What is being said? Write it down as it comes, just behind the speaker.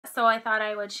so I thought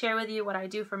I would share with you what I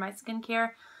do for my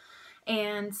skincare.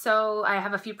 And so I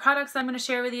have a few products I'm going to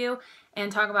share with you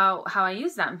and talk about how I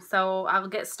use them. So I'll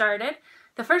get started.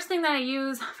 The first thing that I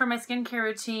use for my skincare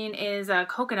routine is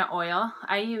coconut oil.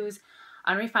 I use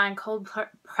unrefined cold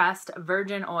pressed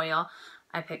virgin oil.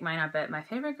 I picked mine up at my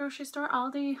favorite grocery store,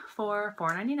 Aldi, for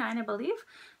 $4.99, I believe.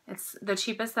 It's the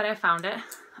cheapest that I found it.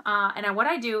 And what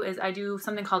I do is I do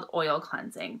something called oil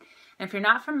cleansing. And if you're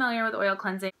not familiar with oil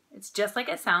cleansing, it's just like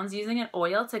it sounds, using an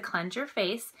oil to cleanse your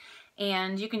face.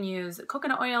 And you can use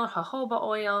coconut oil, jojoba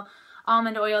oil,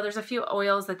 almond oil. There's a few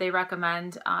oils that they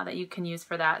recommend that you can use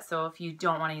for that. So if you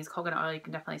don't want to use coconut oil, you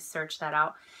can definitely search that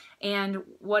out. And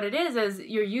what it is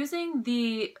you're using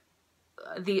the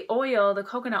oil, the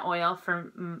coconut oil,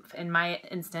 in my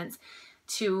instance,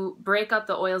 to break up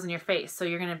the oils in your face. So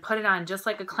you're going to put it on just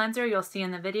like a cleanser you'll see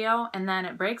in the video, and then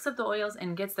it breaks up the oils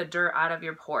and gets the dirt out of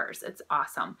your pores. It's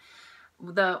awesome.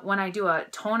 When I do a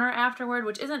toner afterward,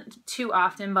 which isn't too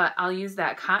often, but I'll use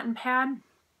that cotton pad,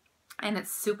 and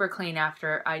it's super clean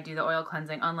after I do the oil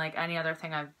cleansing, unlike any other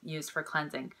thing I've used for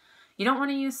cleansing. You don't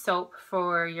want to use soap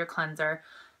for your cleanser,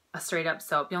 a straight up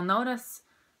soap. You'll notice,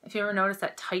 if you ever notice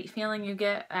that tight feeling you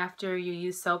get after you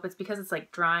use soap, it's because it's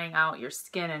like drying out your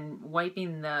skin and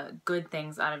wiping the good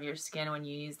things out of your skin when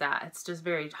you use that. It's just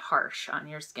very harsh on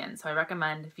your skin. So I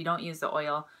recommend, if you don't use the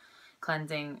oil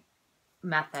cleansing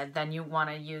method, then you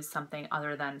want to use something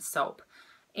other than soap.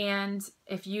 And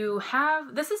if you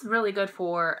have, this is really good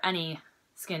for any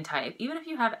skin type. Even if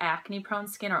you have acne prone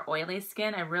skin or oily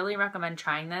skin, I really recommend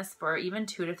trying this for even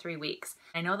 2 to 3 weeks.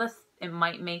 I know this, it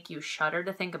might make you shudder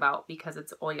to think about because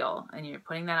it's oil and you're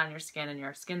putting that on your skin and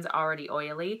your skin's already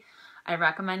oily. I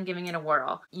recommend giving it a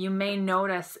whirl. You may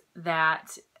notice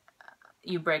that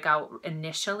you break out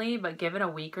initially, but give it a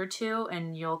week or two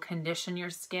and you'll condition your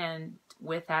skin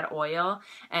with that oil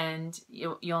and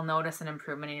you'll notice an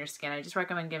improvement in your skin. I just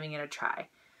recommend giving it a try.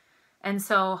 And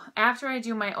so after I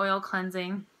do my oil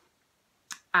cleansing,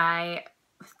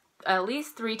 at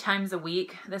least 3 times a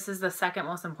week, this is the second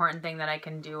most important thing that I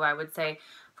can do, I would say,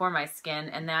 for my skin,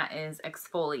 and that is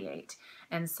exfoliate.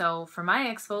 And so for my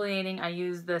exfoliating, I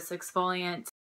use this exfoliant